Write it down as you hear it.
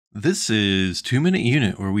This is 2-Minute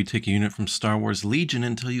Unit, where we take a unit from Star Wars Legion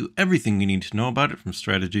and tell you everything you need to know about it, from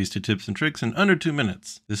strategies to tips and tricks, in under 2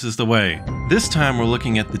 minutes. This is the way. This time we're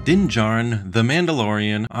looking at the Djarin, the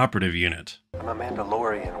Mandalorian operative unit. I'm a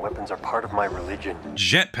Mandalorian. Weapons are part of my religion.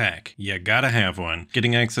 Jetpack. You gotta have one.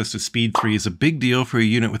 Getting access to Speed 3 is a big deal for a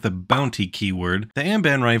unit with a bounty keyword. The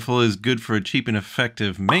Amban rifle is good for a cheap and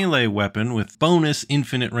effective melee weapon with bonus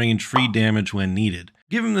infinite range free damage when needed.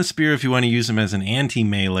 Give him the spear if you want to use him as an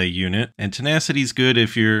anti-melee unit, and tenacity's good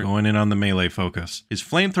if you're going in on the melee focus. His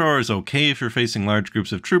flamethrower is okay if you're facing large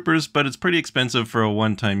groups of troopers, but it's pretty expensive for a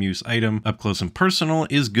one-time use item. Up close and personal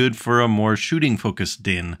is good for a more shooting-focused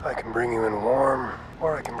Din. I can bring you in warm,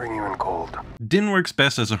 or I can bring you in cold. Din works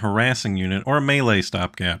best as a harassing unit or a melee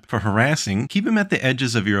stopgap. For harassing, keep him at the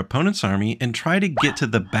edges of your opponent's army and try to get to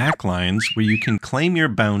the back lines where you can claim your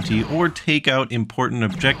bounty or take out important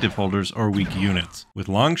objective holders or weak units. With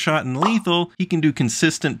long shot and lethal, he can do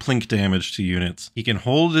consistent plink damage to units. He can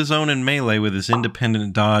hold his own in melee with his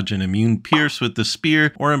independent dodge and immune pierce with the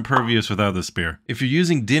spear, or impervious without the spear. If you're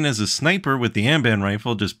using Din as a sniper with the Amban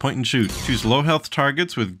rifle, just point and shoot. Choose low health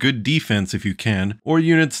targets with good defense if you can, or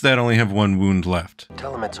units that only have one wound left.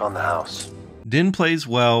 Tell him it's on the house. Din plays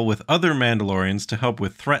well with other Mandalorians to help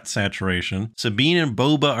with threat saturation. Sabine and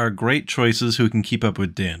Boba are great choices who can keep up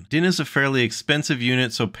with Din. Din is a fairly expensive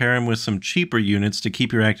unit, so pair him with some cheaper units to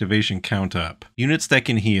keep your activation count up. Units that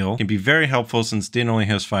can heal can be very helpful since Din only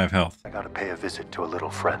has 5 health. I gotta pay a visit to a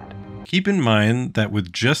little friend. Keep in mind that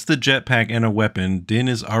with just the jetpack and a weapon, Din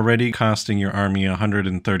is already costing your army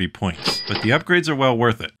 130 points. But the upgrades are well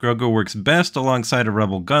worth it. Grogu works best alongside a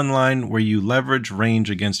rebel gun line where you leverage range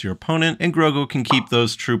against your opponent, and Grogu can keep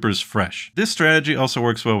those troopers fresh. This strategy also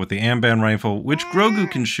works well with the Amban rifle, which Grogu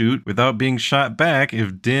can shoot without being shot back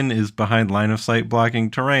if Din is behind line of sight blocking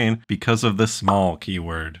terrain because of the small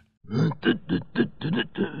keyword.